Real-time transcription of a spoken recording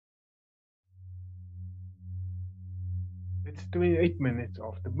It's 28 minutes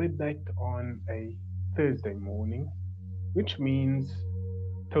after midnight on a Thursday morning, which means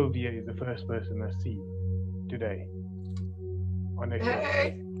Tovia is the first person I see today on a Thursday.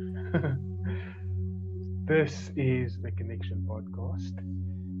 Hey. This is the Connection Podcast,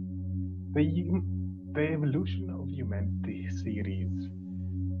 the, the Evolution of Humanity series.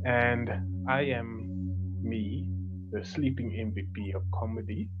 And I am me, the sleeping MVP of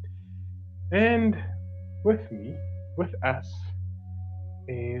comedy. And with me, with us,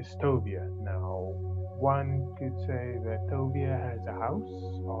 is Tovia. Now, one could say that Tovia has a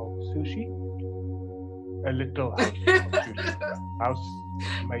house of sushi, a little house of sushi, a house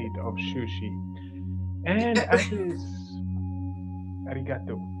made of sushi, and others,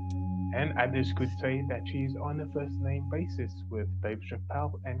 arigato, and others could say that she's on a first name basis with Dave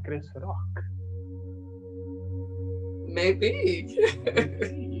Chappelle and Chris Rock. Maybe.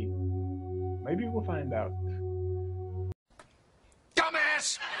 Maybe, maybe we'll find out. Dumbass!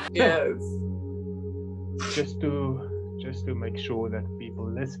 So, Yes. just to make sure that people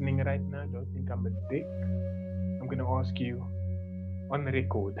listening right now don't think I'm a dick, I'm gonna ask you on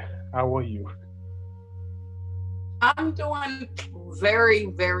record, how are you? I'm doing very,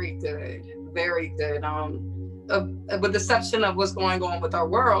 very good. Very good. With the exception of what's going on with our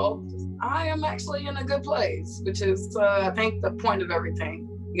world, I am actually in a good place, which is, I think, the point of everything.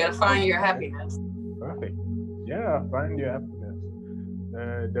 You gotta find your happiness. Perfect. Yeah, find your happiness.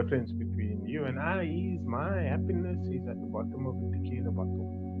 The difference between you and I is my happiness is at the bottom of the tequila bottle.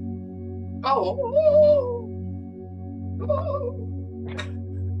 Oh.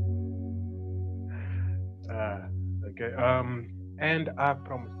 Okay. And I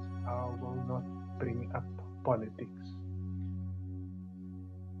promise I will not bring up politics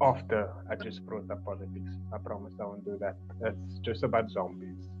after I just brought up politics. I promise I won't do that. It's just about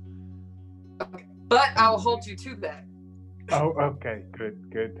zombies. But I'll hold you to that. Oh, okay.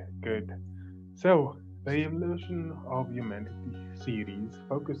 Good. So, the Evolution of Humanity series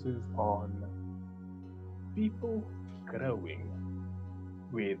focuses on people growing,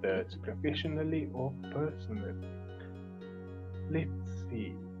 whether it's professionally or personally. Let's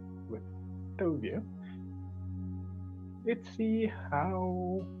see, with Tovia, let's see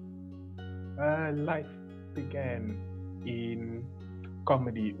how life began in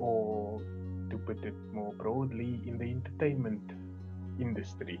comedy, or to put it more broadly, in the entertainment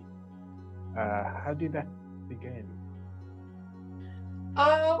industry. How did that begin?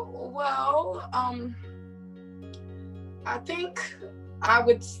 I think I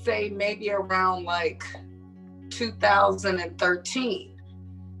would say maybe around like 2013.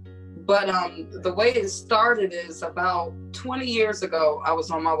 But the way it started is about 20 years ago, I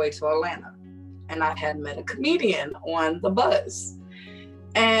was on my way to Atlanta and I had met a comedian on the bus.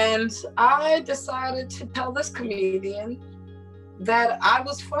 And I decided to tell this comedian that I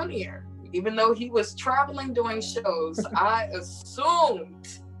was funnier. Even though he was traveling doing shows, I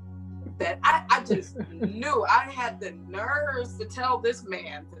assumed that I just knew I had the nerves to tell this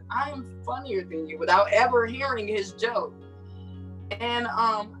man that I am funnier than you without ever hearing his joke. And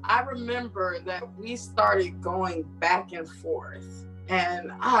I remember that we started going back and forth,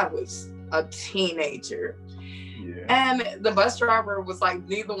 and I was a teenager. Yeah. And the bus driver was like,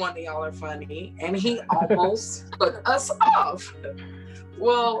 neither one of y'all are funny. And he almost put us off.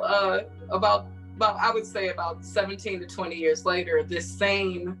 Well, about I would say about 17 to 20 years later, this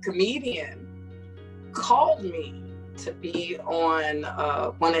same comedian called me to be on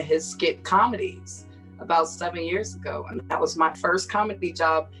one of his skit comedies about 7 years ago. And that was my first comedy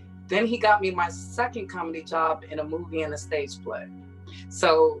job. Then he got me my second comedy job in a movie and a stage play.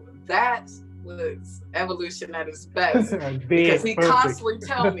 So that was evolution at its best. Because he constantly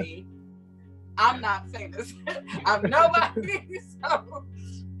tell me, I'm not famous. I'm nobody. So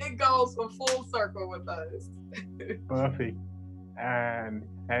it goes a full circle with us. Perfect. And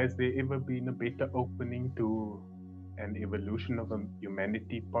has there ever been a better opening to an Evolution of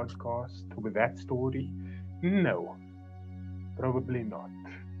Humanity podcast with that story? No, probably not.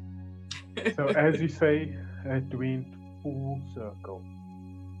 So as you say, it went full circle.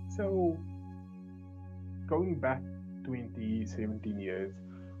 So going back 20, 17 years,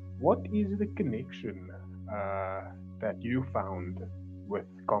 what is the connection that you found with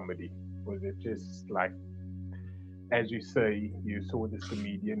comedy? Was it just like, as you say, you saw this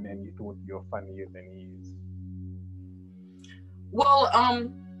comedian and you thought you're funnier than he is? Well,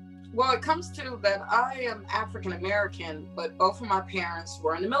 it comes to that I am African American, but both of my parents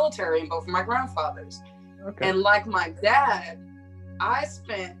were in the military and both of my grandfathers. Okay. And like my dad, I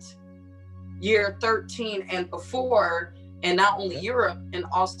spent year 13 and before in not only Europe and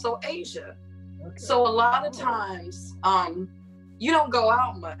also Asia. Okay. So a lot of times, you don't go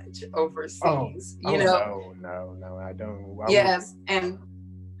out much overseas. You know? No, I don't. Yes, and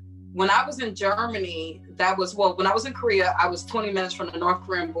when I was in Germany, when I was in Korea, I was 20 minutes from the North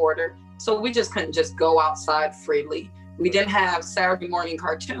Korean border. So we just couldn't just go outside freely. We didn't have Saturday morning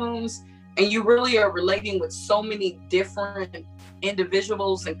cartoons, and you really are relating with so many different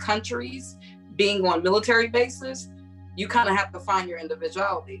individuals and countries being on military bases. You kind of have to find your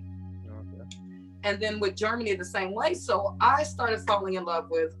individuality. Okay. And then with Germany the same way. So I started falling in love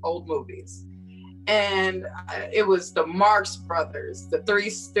with old movies. And it was the Marx Brothers, the Three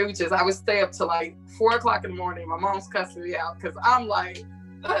Stooges. I would stay up till like 4 o'clock in the morning. My mom's cussing me out because I'm like,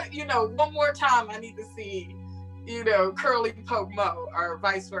 one more time I need to see, Curly Poke Mo or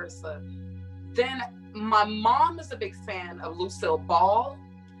vice versa. Then my mom is a big fan of Lucille Ball,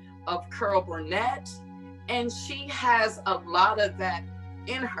 of Carol Burnett, and she has a lot of that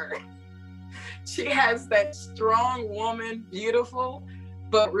in her. She has that strong woman, beautiful,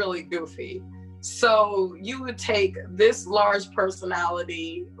 but really goofy. So you would take this large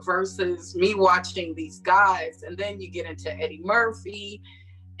personality versus me watching these guys, and then you get into Eddie Murphy,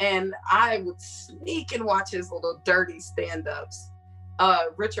 and I would sneak and watch his little dirty stand-ups.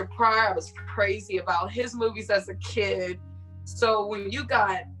 Richard Pryor, I was crazy about his movies as a kid. So when you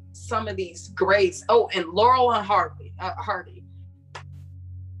got some of these greats, and Laurel and Hardy,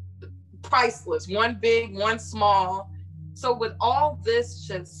 priceless, one big, one small. So with all this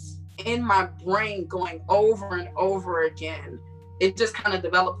just in my brain going over and over again, it just kind of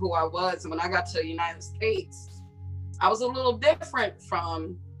developed who I was. And when I got to the United States, I was a little different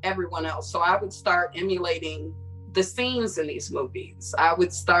from everyone else. So I would start emulating the scenes in these movies. I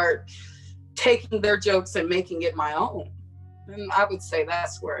would start taking their jokes and making it my own. And I would say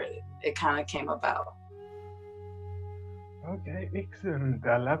that's where it kind of came about. Okay, excellent.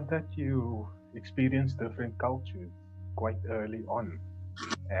 I love that you experienced different cultures quite early on.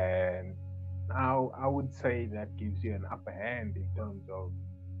 And now I would say that gives you an upper hand in terms of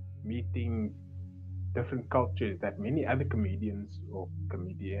meeting different cultures that many other comedians,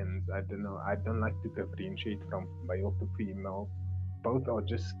 I don't know, I don't like to differentiate from male to female. Both are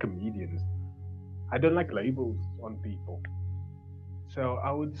just comedians. I don't like labels on people. So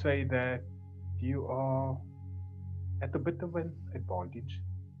I would say that you are at a bit of an advantage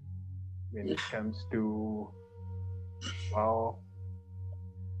when it comes to,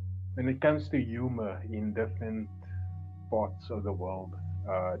 humor in different parts of the world,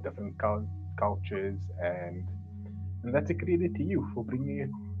 different cultures, and that's a credit to you for bringing it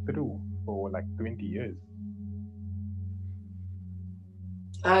through for like 20 years.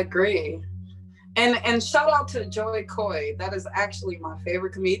 I agree. And shout out to Joey Coy. That is actually my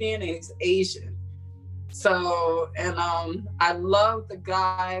favorite comedian, and he's Asian. So, and I love the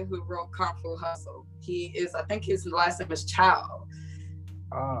guy who wrote Kung Fu Hustle. I think his last name is Chow.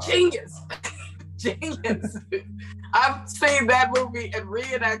 Genius. Genius. I've seen that movie and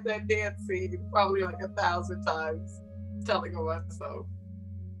reenact that dance scene probably like 1,000 times, telling him myself.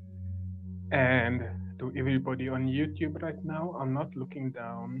 And to everybody on YouTube right now, I'm not looking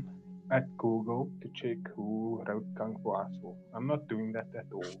down at Google to check who wrote Kung Fu Hustle. I'm not doing that at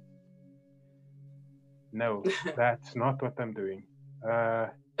all. No, that's not what I'm doing.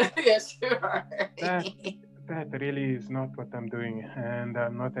 Yes, you are. That really is not what I'm doing, and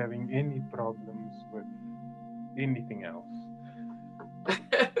I'm not having any problems with anything else.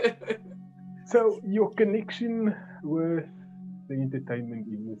 So your connection with the entertainment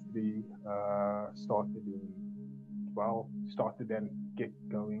industry started and kept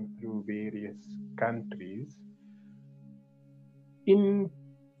going through various countries. In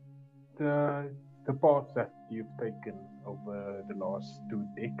the path that you've taken over the last 2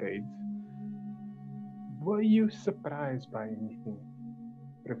 decades, were you surprised by anything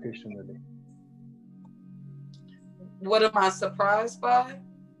professionally? What am I surprised by?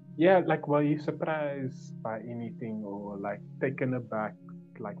 Yeah, like were you surprised by anything or like taken aback?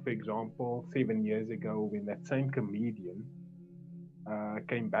 Like for example, 7 years ago when that same comedian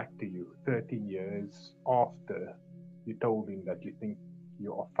came back to you 13 years after you told him that you think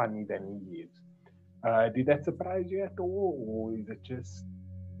you are funny than he is. Did that surprise you at all, or is it just,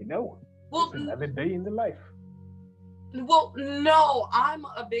 it's another day in the life? Well, no, I'm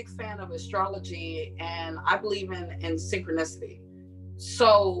a big fan of astrology, and I believe in synchronicity.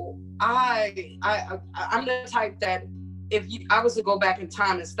 So I'm the type that if I was to go back in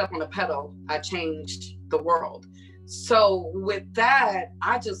time and step on a pedal, I changed the world. So with that,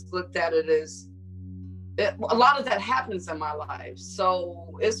 I just looked at it as a lot of that happens in my life.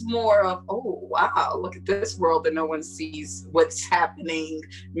 So it's more of, oh, wow, look at this world that no one sees what's happening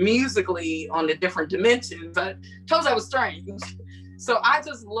musically on the different dimensions. I told you I was strange. So I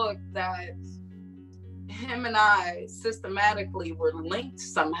just looked that him and I systematically were linked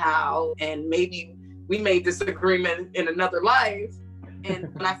somehow, and maybe we made this agreement in another life.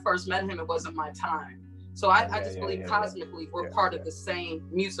 And when I first met him, it wasn't my time. So I just believe cosmically we're part of the same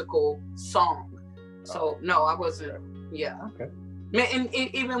musical song. So no, I wasn't. Yeah. Okay. And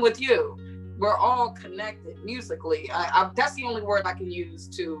even with you, we're all connected musically. That's the only word I can use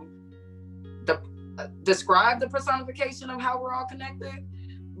to describe the personification of how we're all connected.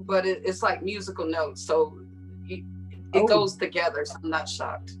 But it's like musical notes, so it goes together. So I'm not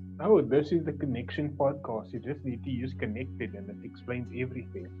shocked. Oh, this is the Connection podcast. You just need to use connected, and it explains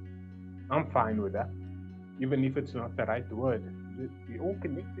everything. I'm fine with that, even if it's not the right word. We're all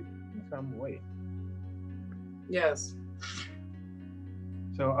connected in some way. Yes.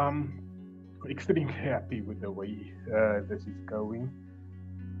 So I'm extremely happy with the way this is going.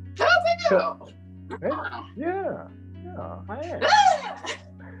 Yeah, I am.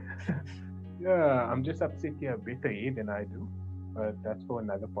 Yeah, I'm just upset you have better hair than I do, but that's for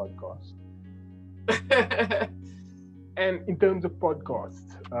another podcast. And in terms of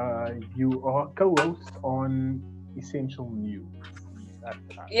podcasts, you are co-host on Essential News.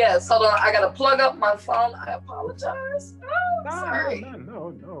 Yes, hold on. I gotta plug up my phone. I apologize. Oh, sorry.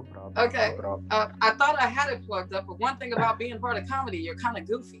 No problem. Okay. No problem. I thought I had it plugged up, but one thing about being part of comedy, you're kind of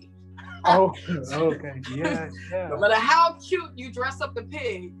goofy. Oh, okay. Yeah. No matter how cute you dress up the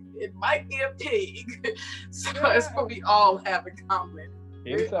pig, it might be a pig. So that's what we all have in common.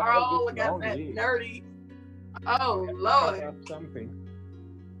 We all got that nerdy. Oh, Lord. Something.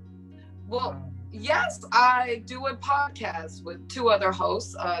 Well, yes, I do a podcast with two other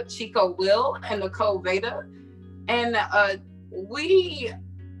hosts, Chico Will and Nicole Veda. And we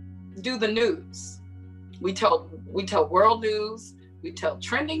do the news. We tell world news. We tell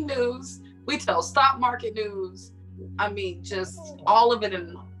trending news. We tell stock market news. I mean, just all of it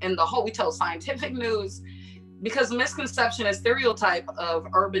in the whole. We tell scientific news, because the misconception and stereotype of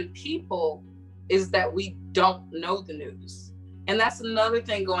urban people is that we don't know the news. And that's another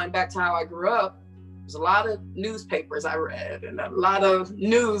thing, going back to how I grew up. There's a lot of newspapers I read and a lot of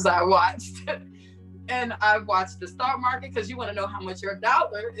news I watched. And I watched the stock market because you want to know how much your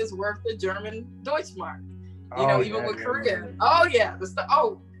dollar is worth the German Deutschmark. Even with Korea. Oh yeah.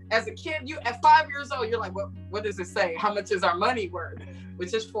 As a kid, you at 5 years old, you're like, what does it say? How much is our money worth?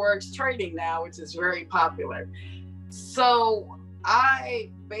 Which is Forex trading now, which is very popular. So I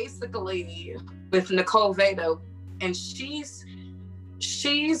basically, with Nicole Veda, and she's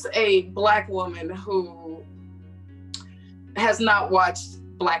a Black woman who has not watched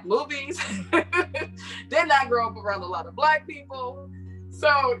Black movies, did not grow up around a lot of Black people.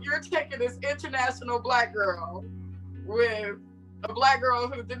 So you're taking this international Black girl with a Black girl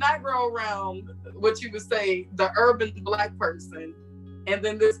who did not grow around what you would say the urban Black person, and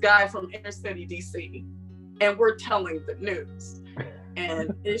then this guy from inner city DC, and we're telling the news,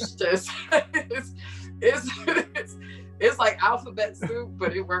 and it's just it's like alphabet soup,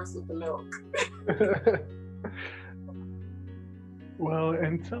 but it works with the milk. Well,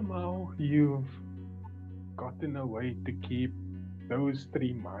 and somehow you've gotten a way to keep those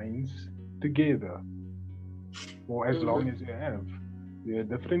three minds together for as long as you have. There are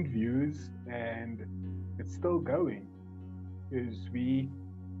different views, and it's still going. I'm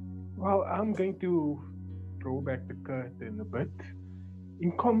going to throw back the curtain a bit.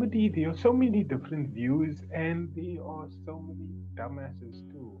 In comedy, there are so many different views, and there are so many dumbasses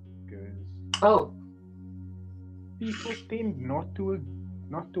too. Because people tend not to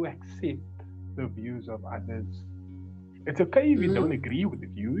accept the views of others. It's okay if you don't agree with the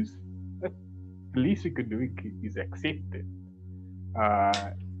views. But the least you could do is accept it.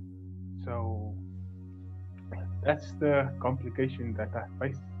 So that's the complication that I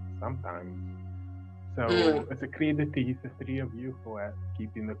face sometimes. So it's a credit to the three of you for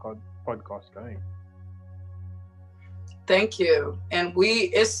keeping the podcast going. Thank you. And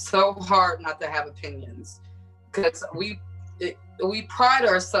it's so hard not to have opinions, because we pride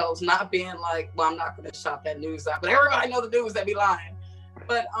ourselves not being like, well, I'm not going to shout that news out, but everybody know the news, they be lying.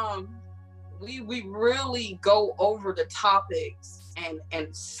 But we really go over the topics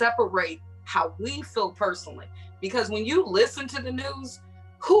and separate how we feel personally. Because when you listen to the news,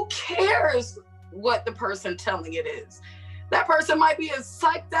 who cares what the person telling it is? That person might be as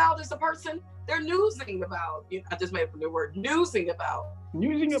psyched out as the person they're newsing about. I just made up a new word, newsing about.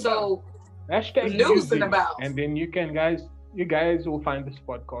 So hashtag newsing about. And then you guys will find this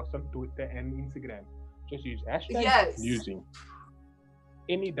podcast on Twitter and Instagram. Just use hashtag Yes. newsing.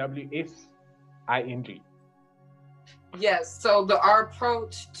 NEWSING. Yes. So our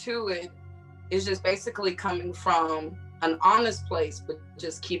approach to it is just basically coming from an honest place, but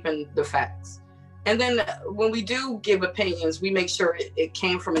just keeping the facts. And then when we do give opinions, we make sure it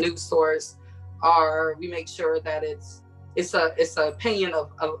came from a news source, or we make sure that it's an opinion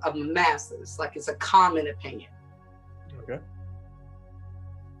of masses, like it's a common opinion. Okay.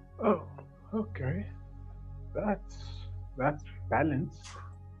 Oh, okay. That's balanced.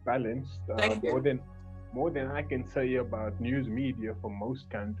 Thank you. More than I can say about news media for most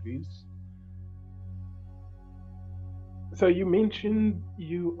countries. So you mentioned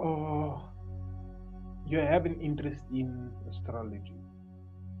you have an interest in astrology.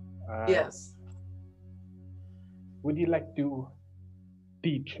 Yes. Would you like to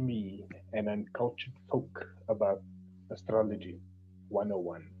teach me, an uncultured folk, about astrology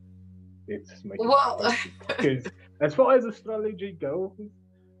 101? Let's make it Well, because as far as astrology goes,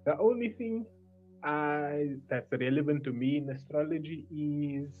 the only thing that's relevant to me in astrology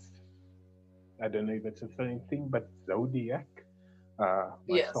is, I don't know if it's the same thing, but zodiac, my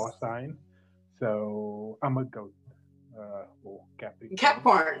yes. star sign. So I'm a goat, or Capricorn.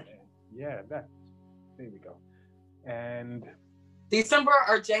 Capricorn. Yeah, there we go. And December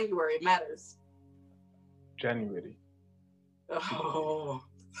or January matters. January. Oh.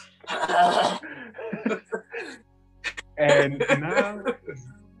 And now,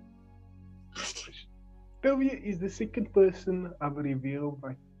 Sylvia is the second person I've revealed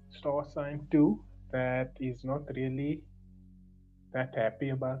my star sign to that is not really that happy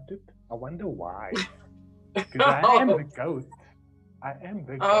about it. I wonder why. Because I am the goat. I am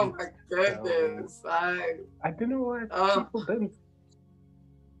the goat. Oh my goodness. So, I don't know why people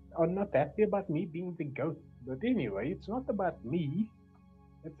are not happy about me being the goat. But anyway, it's not about me.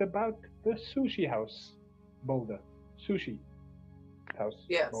 It's about the sushi house builder. Sushi house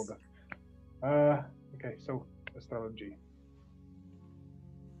builder. Okay, so astrology.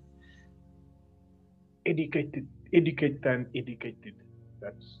 Educated.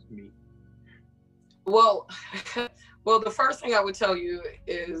 That's me. Well, the first thing I would tell you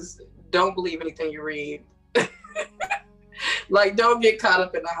is don't believe anything you read. Like, don't get caught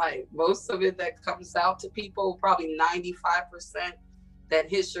up in the hype. Most of it that comes out to people, probably 95% that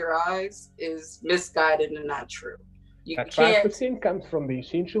hits your eyes, is misguided and not true. That 5% comes from the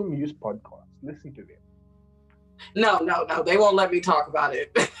Essential Muse podcast. Listen to them. No, they won't let me talk about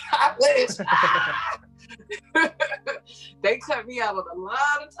it. I wish. They cut me out on a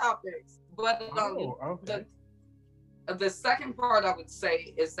lot of topics. But okay. The second part I would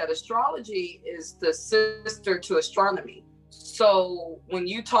say is that astrology is the sister to astronomy. So when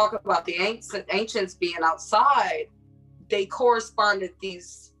you talk about the ancients being outside, they corresponded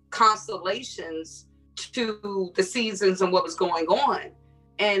these constellations to the seasons and what was going on.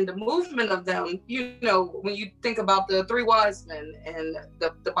 And the movement of them, when you think about the three wise men and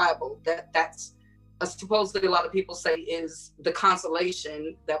the Bible, that's supposedly a lot of people say is the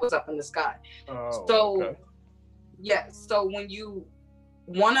constellation that was up in the sky. Okay. Yes. So when you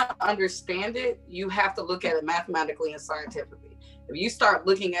want to understand it, you have to look at it mathematically and scientifically. If you start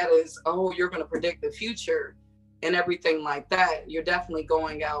looking at it as, you're going to predict the future and everything like that, you're definitely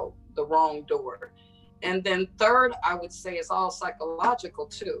going out the wrong door. And then third, I would say it's all psychological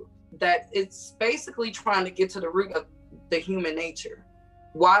too, that it's basically trying to get to the root of the human nature,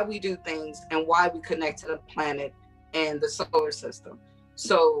 why we do things and why we connect to the planet and the solar system.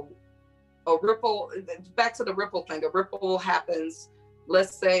 So a ripple, back to the ripple thing, a ripple happens,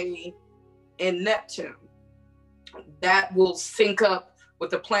 let's say in Neptune, that will sync up with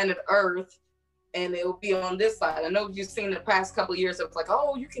the planet Earth and it'll be on this side. I know you've seen the past couple of years, it was like,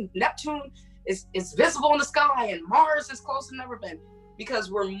 Neptune is visible in the sky and Mars is close as never been, because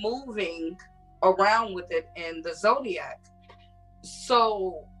we're moving around with it in the zodiac.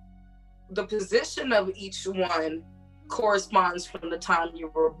 So the position of each one corresponds from the time you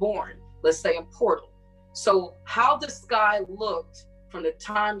were born, let's say a portal. So how the sky looked from the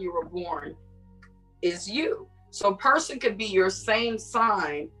time you were born is you. So a person could be your same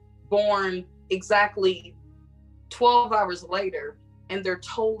sign, born exactly 12 hours later, and they're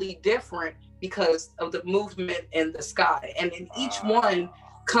totally different because of the movement in the sky. And then each one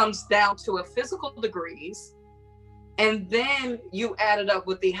comes down to a physical degrees, and then you add it up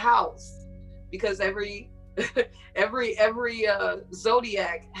with the house, because every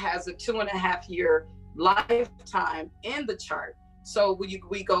zodiac has a 2.5 year lifetime in the chart. So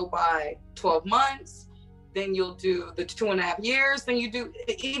we go by 12 months, then you'll do the 2.5 years, then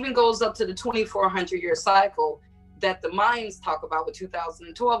it even goes up to the 2,400 year cycle. that the Mayans talk about with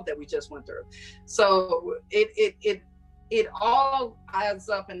 2012 that we just went through. So it all adds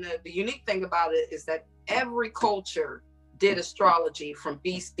up, and the unique thing about it is that every culture did astrology from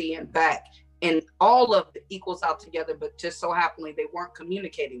BC and back, and all of it equals out together, but just so happily they weren't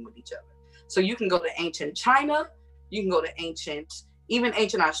communicating with each other. So you can go to ancient China, you can go to even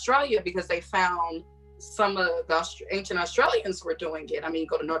ancient Australia, because they found some of the ancient Australians were doing it. I mean,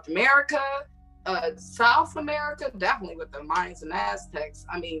 go to North America, South America, definitely with the Mayans and Aztecs.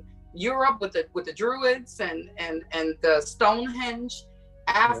 I mean, Europe with the Druids and the Stonehenge,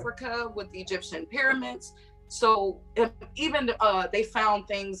 Africa with the Egyptian pyramids. So even they found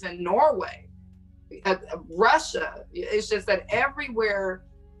things in Norway, Russia. It's just that everywhere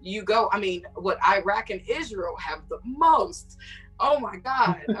you go, I mean, what Iraq and Israel have the most. Oh my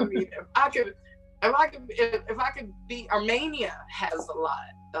God! I mean, if I could be, Armenia has a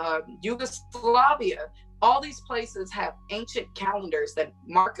lot. Yugoslavia, all these places have ancient calendars that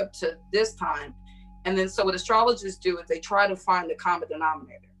mark up to this time, and then so what astrologers do is they try to find the common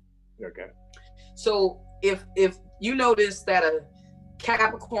denominator. Okay. So if you notice that a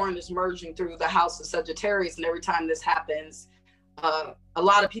Capricorn is merging through the house of Sagittarius, and every time this happens, a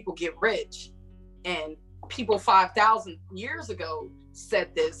lot of people get rich, and people 5,000 years ago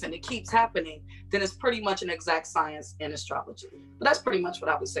said this, and it keeps happening, then it's pretty much an exact science in astrology. But that's pretty much what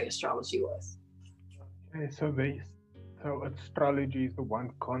I would say astrology was. Okay, so astrology is the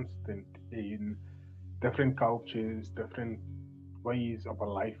one constant in different cultures, different ways of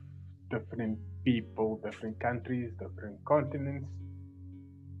life, different people, different countries, different continents.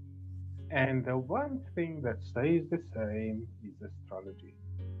 And the one thing that stays the same is astrology.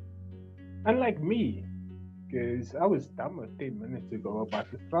 Unlike me, because I was dumber 10 minutes ago about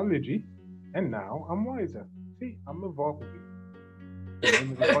astrology, and now I'm wiser. See, I'm evolving. The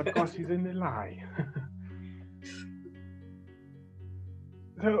name of the podcast isn't a lie.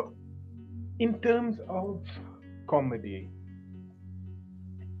 So, in terms of comedy,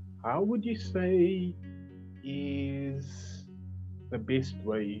 how would you say is the best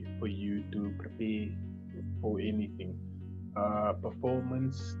way for you to prepare for anything?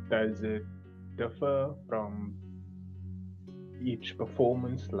 Performance, does it differ from each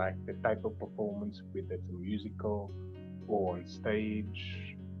performance, like the type of performance, whether it's a musical or on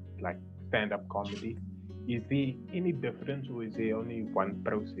stage, like stand-up comedy? Is there any difference, or is there only one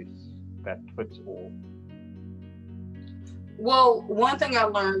process that fits all? Well, one thing I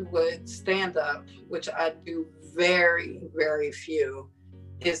learned with stand-up, which I do very, very few,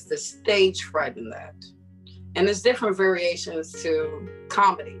 is the stage fright in that. And there's different variations to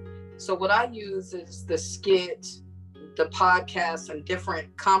comedy. So what I use is the skit, the podcast, and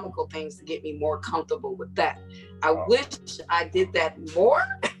different comical things to get me more comfortable with that. I wish I did that more,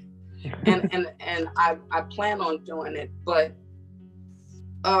 and I plan on doing it. But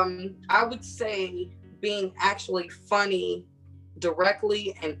I would say being actually funny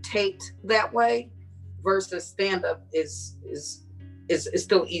directly and taped that way versus stand-up is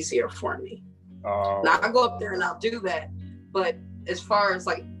still easier for me. Now I go up there and I'll do that, but as far as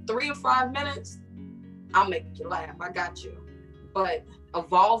like 3 or 5 minutes, I'll make you laugh. I got you. But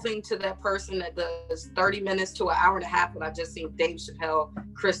evolving to that person that does 30 minutes to an hour and a half, and I just seen Dave Chappelle,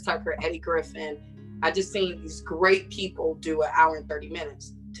 Chris Tucker, Eddie Griffin. I just seen these great people do an hour and 30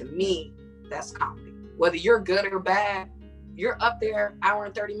 minutes. To me, that's comedy. Whether you're good or bad, you're up there, hour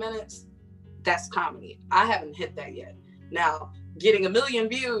and 30 minutes, that's comedy. I haven't hit that yet. Now, getting 1 million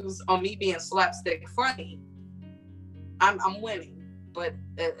views on me being slapstick funny, I'm winning. But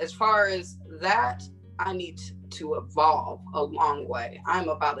as far as that, I need to evolve a long way. I'm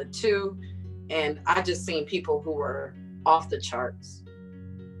about a 2, and I just seen people who were off the charts.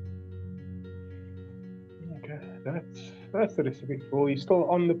 Okay, that's the recipe. Well, you're still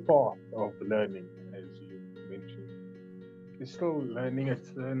on the path of learning, as you mentioned. You're still learning. It's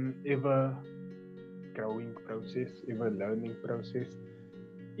an ever-growing process, ever-learning process.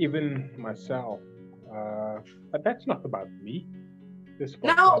 Even myself. But that's not about me. This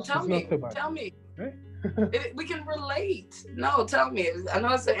podcast tell me. Right? We can relate. No, tell me. I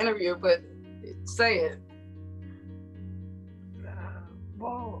know it's an interview, but say it.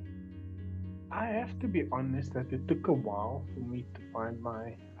 Well, I have to be honest that it took a while for me to find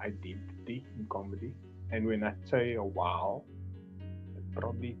my identity in comedy. And when I say a while, it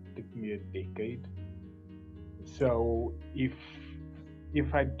probably took me a decade. So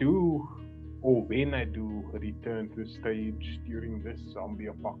if I do, or when I do return to the stage during this zombie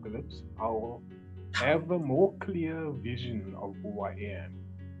apocalypse, I'll have a more clear vision of who I am.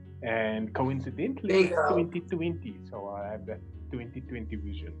 And coincidentally, it's 2020, so I have that 2020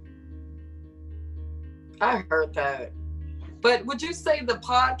 vision. I heard that. But would you say the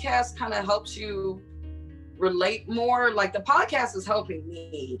podcast kind of helps you relate more? Like the podcast is helping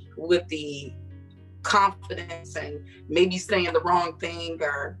me with the confidence and maybe saying the wrong thing,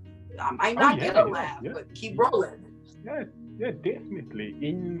 or I might not get a laugh, but keep rolling. Yeah, definitely.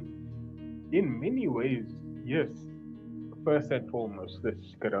 In many ways, yes. First and foremost,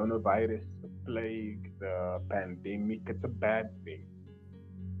 this coronavirus, the plague, the pandemic, it's a bad thing.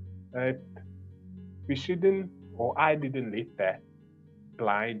 We shouldn't, or I didn't let that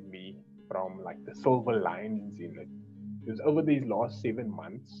blind me from like the silver linings in it. Because over these last 7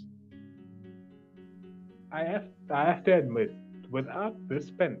 months, I have to admit, without this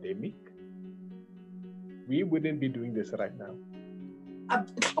pandemic, we wouldn't be doing this right now. I'm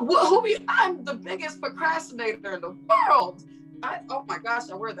the biggest procrastinator in the world. Oh my gosh,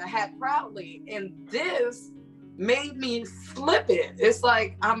 I wear the hat proudly. And this made me flip it. It's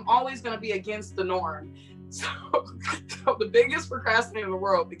like I'm always going to be against the norm. So the biggest procrastinator in the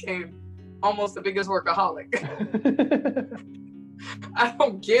world became almost the biggest workaholic. I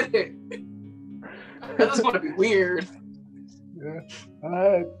don't get it. I just want to be weird.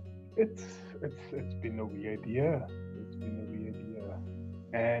 Yeah. It's been a weird year. It's been a weird year.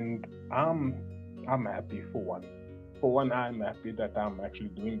 And I'm happy for one. For one, I'm happy that I'm actually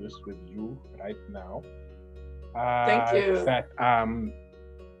doing this with you right now. Thank you. That I'm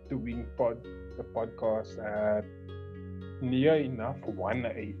doing the podcast at near enough 1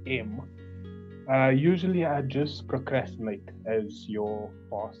 a.m. Usually I just procrastinate, as your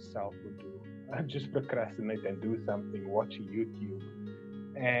past self would do. I just procrastinate and do something, watch YouTube.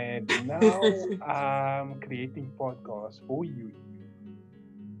 And now I'm creating podcasts for YouTube.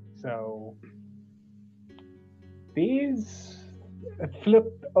 So it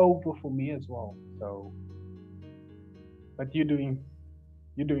flipped over for me as well. So, but you're doing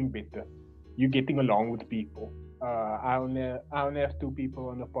better. You're getting along with people. I only have 2 people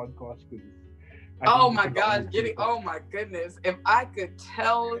on the podcast because. Oh my goodness! If I could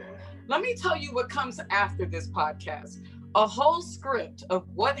tell, let me tell you what comes after this podcast. A whole script of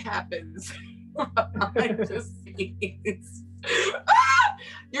what happens behind the scenes.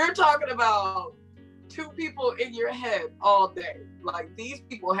 You're talking about 2 people in your head all day. Like these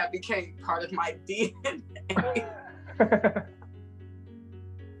people have become part of my DNA.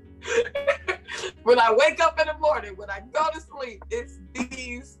 When I wake up in the morning, when I go to sleep, it's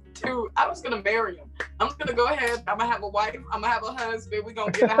these 2. I was gonna marry them. I'm just gonna go ahead. I'm gonna have a wife. I'm gonna have a husband. We're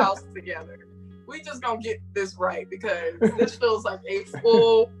gonna get a house together. We just gonna get this right because this feels like a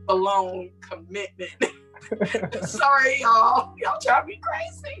full-blown commitment. Sorry, y'all. Y'all drive me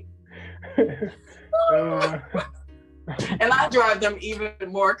crazy. And I drive them even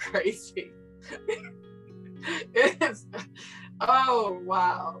more crazy. Oh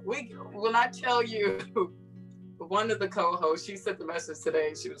wow. When I tell you, one of the co-hosts, she sent the message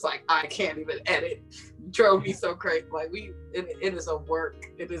today. She was like, I can't even edit. Drove me so crazy. Like it is a work.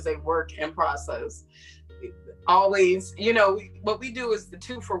 It is a work in process. Always, what we do is the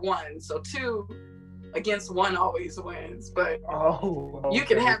 2 for 1. So 2 against 1 always wins. But okay. You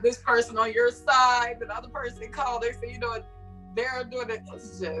can have this person on your side, the other person call. They say, they're doing it.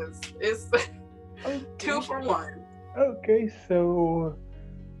 It's okay. 2 for 1. Okay, so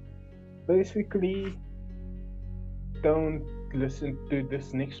basically, don't listen to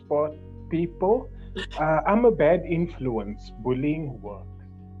this next part, people. I'm a bad influence. Bullying works.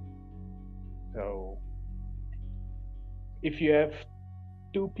 So, if you have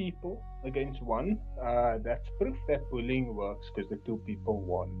 2 people against 1, that's proof that bullying works because the 2 people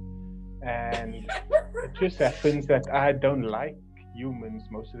won. And it just happens that I don't like humans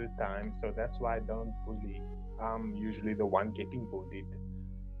most of the time, so that's why I don't bully. I'm usually the one getting bullied.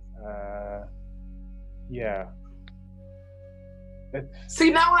 Yeah. See,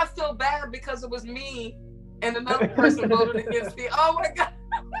 now I feel bad because it was me and another person voted against me. Oh my God.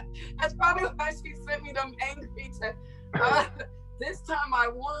 That's probably why she sent me them angry texts. This time I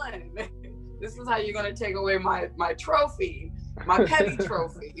won. This is how you're going to take away my trophy, my petty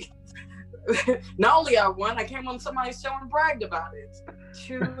trophy. Not only I won, I came on somebody's show and bragged about it.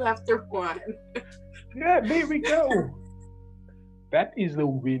 2 after 1. Yeah, there we go. That is the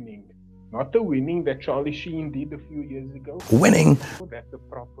winning. Not the winning that Charlie Sheen did a few years ago. Winning. That's the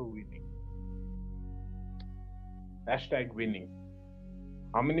proper winning. Hashtag winning.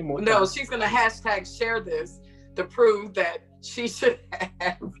 How many more No, times? she's going to hashtag share this to prove that she should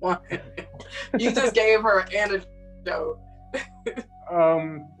have won. You just gave her an antidote.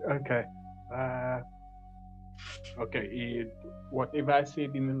 Okay. Okay, whatever I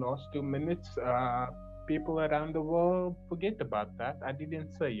said in the last 2 minutes, people around the world, forget about that. I didn't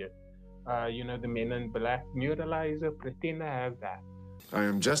say it. The Men in Black neuralizer, pretend I have that. I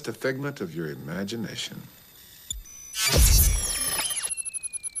am just a figment of your imagination.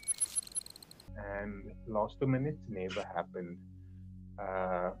 And last 2 minutes never happened.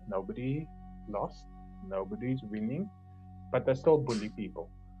 Nobody lost, nobody's winning, but I still bully people.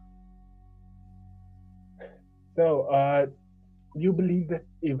 So, you believe that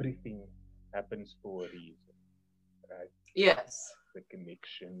everything happens for a reason, right? Yes. The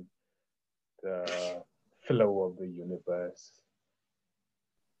connection, the flow of the universe.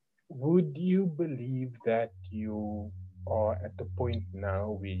 Would you believe that you are at the point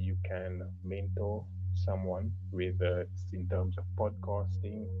now where you can mentor someone, whether it's in terms of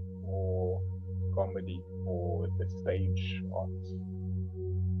podcasting or comedy or the stage arts?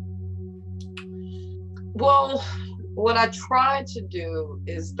 Well, what I try to do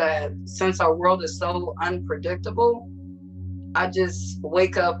is that since our world is so unpredictable, I just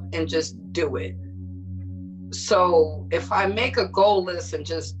wake up and just do it. So if I make a goal list and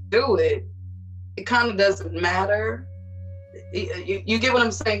just do it, it kind of doesn't matter. You get what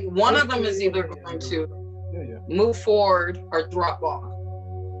I'm saying? One of them is either going to move forward or drop off.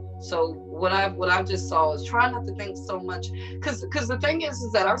 So what I just saw is try not to think so much, because the thing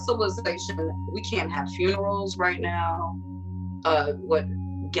is that our civilization, we can't have funerals right now. What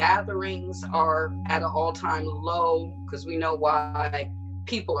gatherings are at an all-time low because we know why.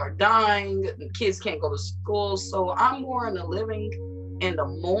 People are dying, kids can't go to school. So I'm more in the living in the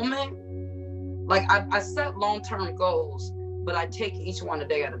moment. Like I set long-term goals, but I take each one a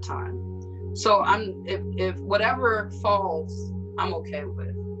day at a time. So if whatever falls, I'm okay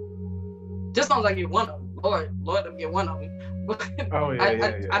with. Just sounds like you're one of them. Lord, if you're one of them. But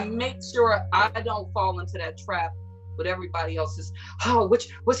I make sure I don't fall into that trap with everybody else's.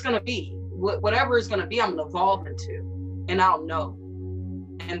 What's gonna be? Whatever is gonna be, I'm gonna evolve into, and I'll know.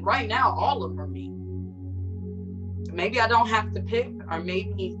 And right now, all of them are me. Maybe I don't have to pick, or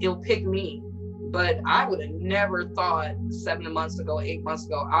maybe it'll pick me. But I would have never thought 7 months ago, 8 months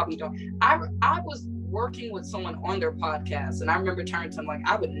ago, I'll be doing. I was working with someone on their podcast, and I remember turning to them like,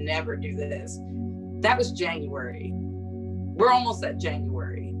 I would never do this. That was January. We're almost at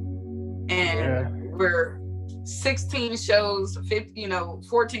January, and we're 16 shows,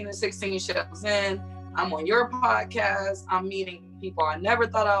 14 and 16 shows in. I'm on your podcast. I'm meeting people I never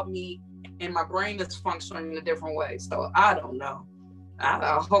thought I'd meet, and my brain is functioning in a different way. So I don't know.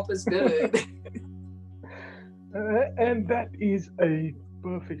 I hope it's good. And that is a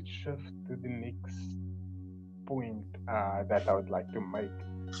perfect shift to the next point that I would like to make.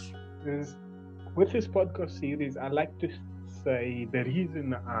 Is with this podcast series, I like to say the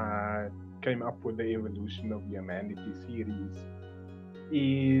reason I came up with the Evolution of Humanity series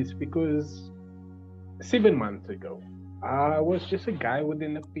is because 7 months ago, I was just a guy with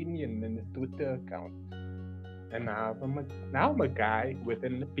an opinion and a Twitter account. And now I'm a guy with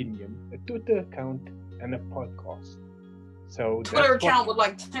an opinion, a Twitter account, and a podcast. So Twitter account with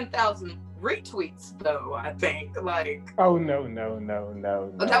like 10,000 retweets, though, I think. Like. Oh, no.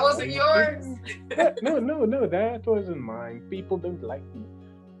 But that wasn't yours? No, that wasn't mine. People don't like me.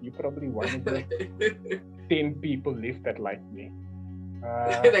 You're probably one of the 10 people left that like me.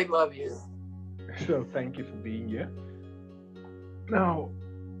 They love you. So thank you for being here. Now,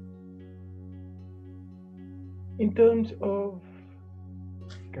 in terms of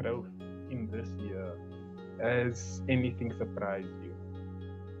growth in this year, has anything surprised you?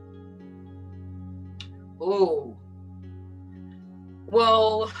 Oh,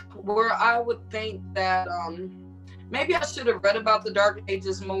 well, where I would think that maybe I should have read about the Dark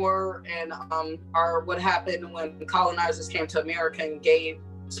Ages more, and or what happened when colonizers came to America and gave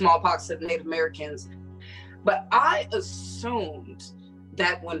smallpox to Native Americans. But I assumed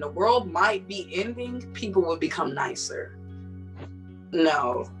that when the world might be ending, people would become nicer.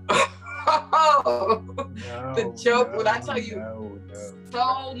 No. The joke, when I tell you,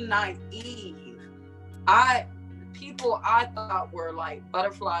 so naive. People I thought were like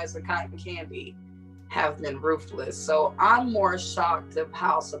butterflies and cotton candy have been ruthless. So I'm more shocked of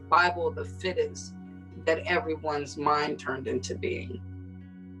how survival of the fittest that everyone's mind turned into being.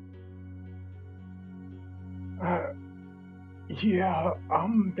 Yeah,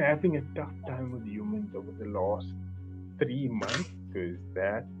 I'm having a tough time with humans over the last 3 months because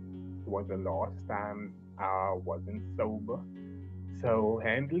that was the last time I wasn't sober. So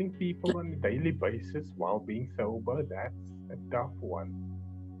handling people on a daily basis while being sober, that's a tough one.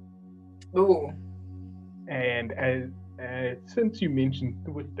 Ooh. And as since you mentioned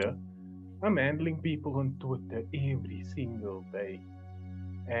Twitter, I'm handling people on Twitter every single day.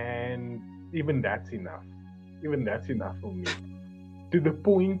 And even that's enough. Even that's enough for me. To the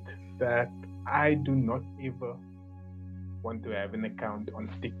point that I do not ever want to have an account on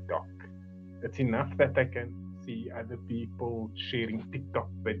TikTok. It's enough that I can see other people sharing TikTok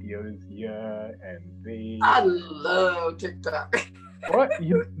videos here and there. I love TikTok. What?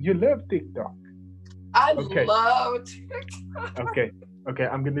 You love TikTok? I Okay. love TikTok. Okay.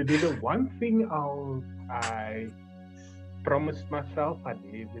 I'm gonna do the one thing I promised myself I'd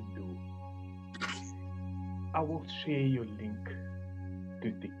never do. I will share your link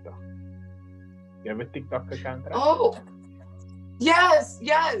to TikTok. You have a TikTok account, right? Oh, yes.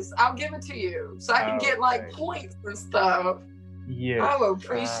 I'll give it to you so I can get like Okay. points and stuff. Yes. I would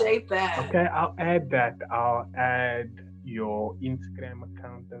appreciate that. Okay, I'll add that. I'll add your Instagram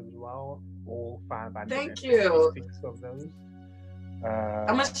account as well. All 556 Thank you. of those.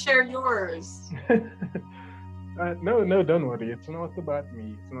 I'm gonna share yours. No, don't worry. It's not about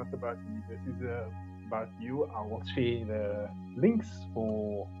me. It's not about me. This is about you. I will share the links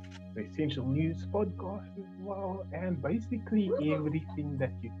for the Essential News podcast as well. And basically, everything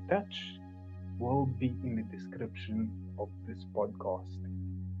that you touch will be in the description of this podcast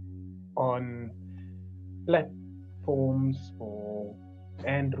on platforms for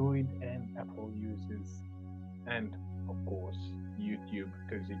Android and Apple users, and of course YouTube,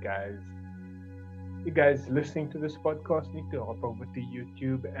 because you guys listening to this podcast need to hop over to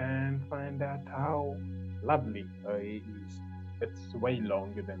YouTube and find out how lovely it is. It's way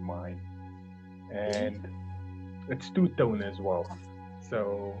longer than mine, and it's two-tone as well.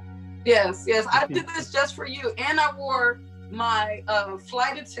 So Yes. I did this just for you, and I wore my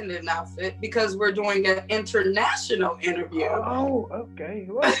flight attendant outfit because we're doing an international interview. oh, okay.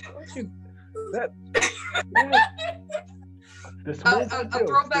 Well, the small A details,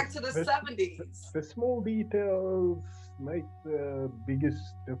 throwback to the 70s. The small details make the biggest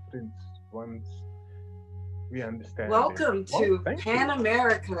difference once we understand. Welcome Well, to thank Pan you.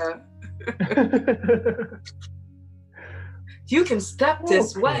 America. You can step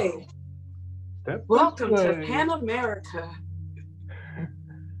this Okay. way. Step Welcome this to way. Pan America.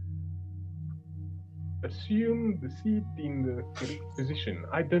 Assume the seat in the correct position.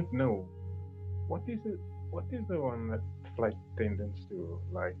 I don't know. What is it? What is the one that flight attendants do?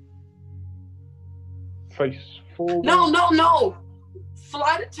 Like face forward? No.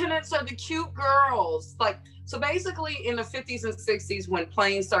 Flight attendants are the cute girls. Like, so basically in the 50s and 60s when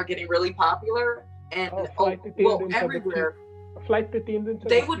planes start getting really popular and Flight attendants are the everywhere. Flight attendants are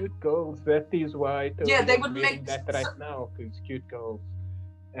They the would- cute girls. That is why I told Yeah, you they I'm would wearing make- that right now, because cute girls.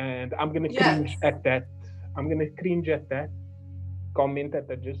 And I'm gonna Yes. cringe at that. I'm gonna cringe at that comment that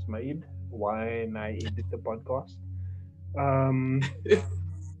I just made when I edit the podcast.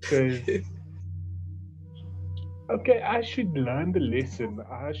 Because okay, I should learn the lesson.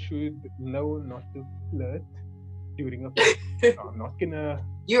 I should know not to flirt during a podcast. I'm not gonna.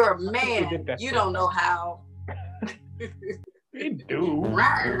 You're a did man. that You for- don't know how. We do.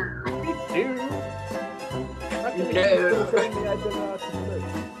 Rawr. We do. How can you No. still tell me I don't know how to flirt?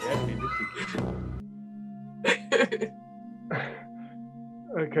 Yeah, we did it.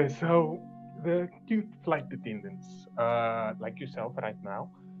 Okay, so the cute flight attendants, like yourself right now,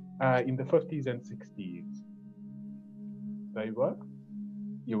 in the 50s and 60s,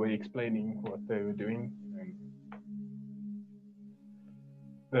 you were explaining what they were doing, and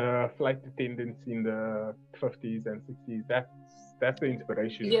the flight attendants in the 50s and 60s, that's the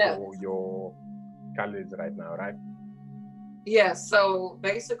inspiration Yeah. for your colors right now, right? Yeah, so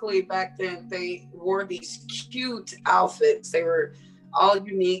basically back then they wore these cute outfits. They were all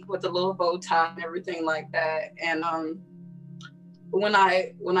unique with a little bow tie and everything like that. And when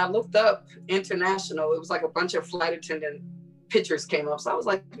I looked up international, it was like a bunch of flight attendant pictures came up. So I was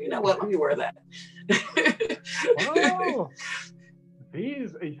like, you know what, let me wear that. Wow,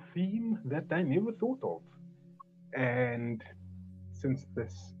 there's a theme that I never thought of. And since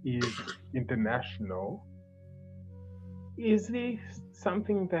this is international, is there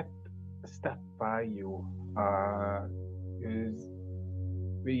something that stuck by you? Is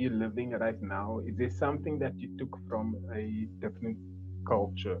where you're living right now, is there something that you took from a different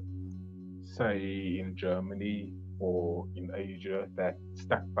culture, say in Germany or in Asia, that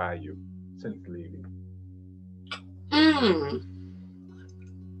stuck by you since leaving?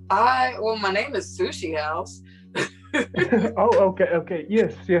 Well, my name is Sushi House. Oh, okay.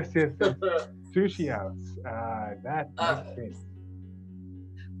 Yes. Sushi House. That makes sense.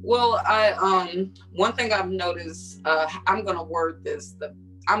 Well, one thing I've noticed, I'm gonna word this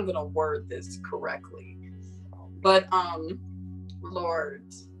correctly, but Lord,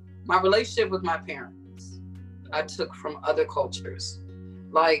 my relationship with my parents, I took from other cultures.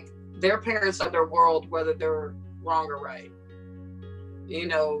 Like, their parents are their world, whether they're wrong or right. you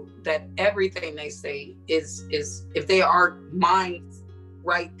know, that everything they say is if they are mind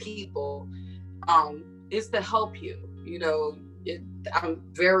right people, is to help you. You know, I'm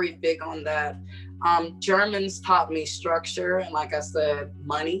very big on that. Germans taught me structure, and like I said,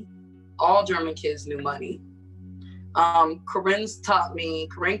 money. All German kids knew money. Korean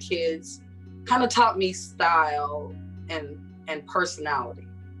kids kind of taught me style and personality.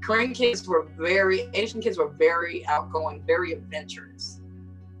 Asian kids were very outgoing, very adventurous,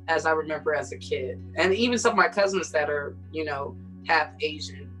 as I remember as a kid. And even some of my cousins that are, you know, half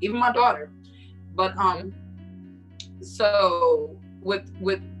Asian, even my daughter. But so with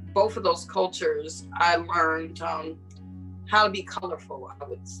both of those cultures, I learned how to be colorful, I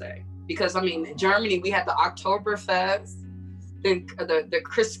would say. Because I mean, in Germany, we had the Oktoberfest, then the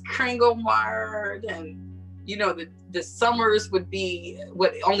Kris Kringelmarkt, and you know, the summers would be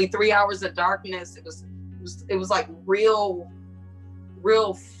only 3 hours of darkness. It was like real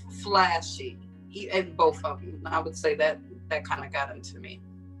flashy, and both of them. I would say that kind of got into me.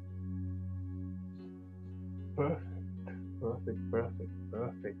 Perfect.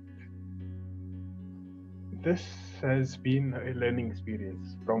 This has been a learning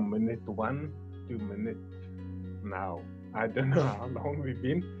experience from minute 1 to minute now. I don't know how long we've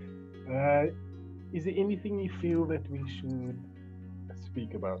been. Is there anything you feel that we should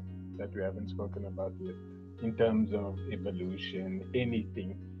speak about that we haven't spoken about yet in terms of evolution,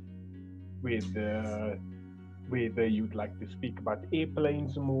 anything? Whether you'd like to speak about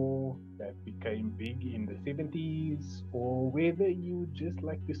airplanes more that became big in the 70s, or whether you just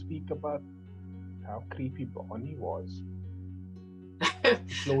like to speak about how creepy Bonnie was.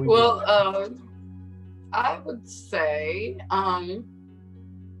 Well, I would say,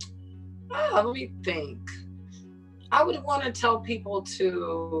 let me think. I would want to tell people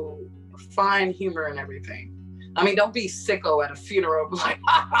to find humor in everything. I mean, don't be sicko at a funeral, like,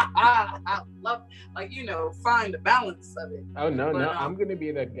 I love, like, you know, find the balance of it. Oh, no, I'm going to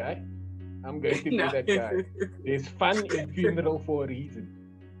be that guy. I'm going to be that guy. There's fun in funeral for a reason.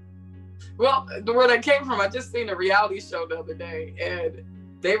 Well, where that came from, I just seen a reality show the other day, and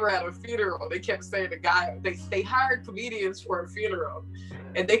they were at a funeral. They kept saying the guy, they hired comedians for a funeral,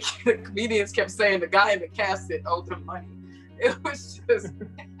 and the comedians kept saying the guy in the casket owed them money. It was just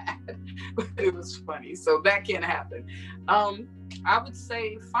bad, but it was funny. So that can't happen. I would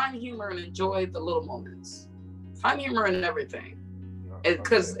say find humor and enjoy the little moments. Find humor in everything,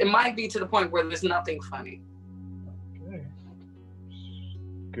 because it might be to the point where there's nothing funny. Okay.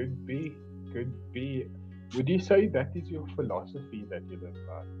 Could be. Would you say that is your philosophy that you live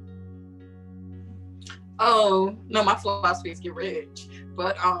by? Oh, no, my philosophy is get rich.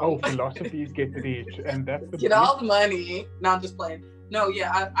 But philosophy is get rich, and that's the get all the money. No, I'm just playing. No,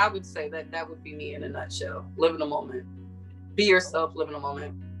 yeah, I would say that would be me in a nutshell. Live in the moment. Be yourself, live in the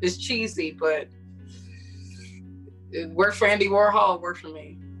moment. It's cheesy, but it worked for Andy Warhol, it worked for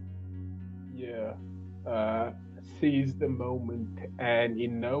me. Yeah. Seize the moment, and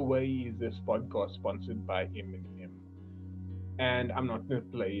in no way is this podcast sponsored by Eminem. And I'm not going to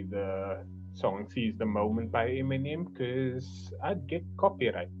play the song Seize the Moment by Eminem because I'd get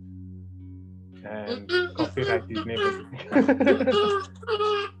copyright. And copyright is never...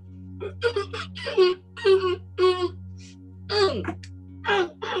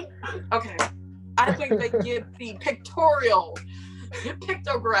 Okay. I think they get the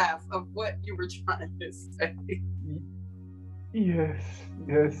pictograph of what you were trying to say. Yes,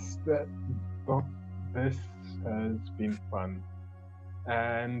 this has been fun.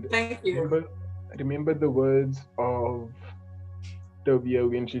 And thank you. Remember the words of Tovia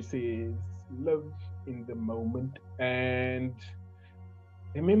when she says, live in the moment. And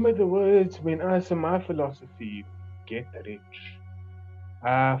remember the words when I say my philosophy, get rich.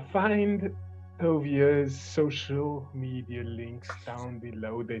 Find Tovia's social media links down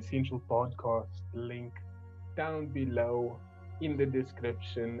below, the Essential Podcast link down below in the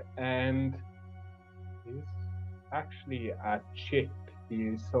description. And yes, actually I checked,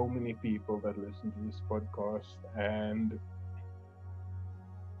 there's so many people that listen to this podcast, and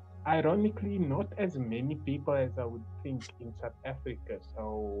ironically not as many people as I would think in South Africa.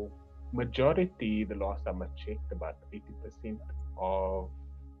 So majority, the last time I checked, about 80% of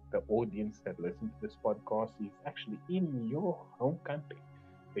the audience that listen to this podcast is actually in your home country,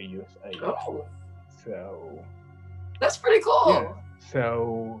 the USA. Oh. So that's pretty cool. Yeah.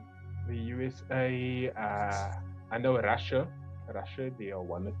 So the USA, I know Russia, there are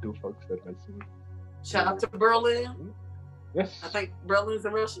 1 or 2 folks that listen. Shout out to Berlin. Yes. I think Berlin's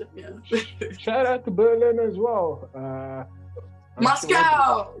in Russia. Yeah. Shout out to Berlin as well.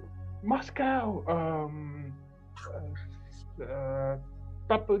 Moscow. Moscow.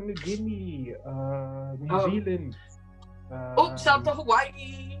 Papua New Guinea, New Oh. Zealand, Shout out to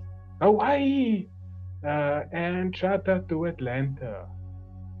Hawaii. Hawaii, and shout out to Atlanta.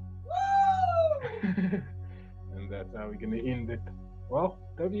 Woo! And that's how we're gonna end it. Well,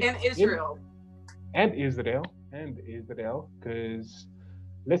 Toby, In Israel. and Israel, because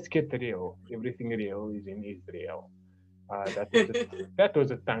let's get real. Everything real is in Israel. That was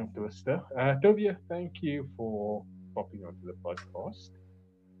a tongue twister. Tovia, thank you for popping onto the podcast.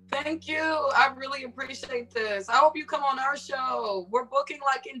 Thank you. I really appreciate this. I hope you come on our show. We're booking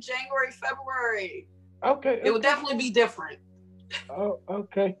like in January, February. Okay. It will definitely be different. Oh,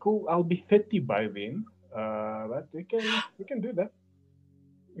 okay, cool. I'll be 30 by then. But we can do that.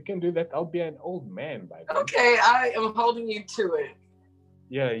 We can do that. I'll be an old man by then. Okay, I am holding you to it.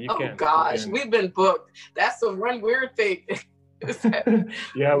 Yeah, you Oh can. gosh, You we've been booked. That's the one weird thing. can.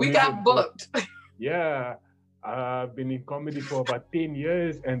 Yeah, we got booked. Yeah, I've been in comedy for about 10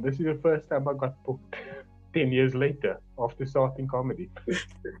 years, and this is the first time I got booked 10 years later after starting comedy.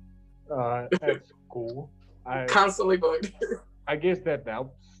 That's cool. Constantly booked. I guess that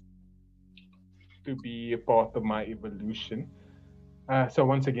helps to be a part of my evolution. So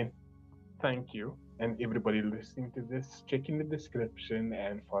once again, thank you. And everybody listening to this, check in the description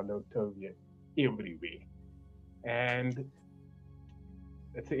and follow Tovia everywhere. And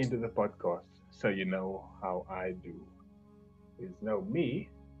that's the end of the podcast. So you know how I do. There's no me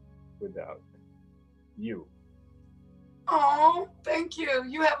without you. Oh, thank you.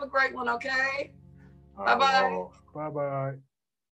 You have a great one, okay? Bye-bye. Bye-bye.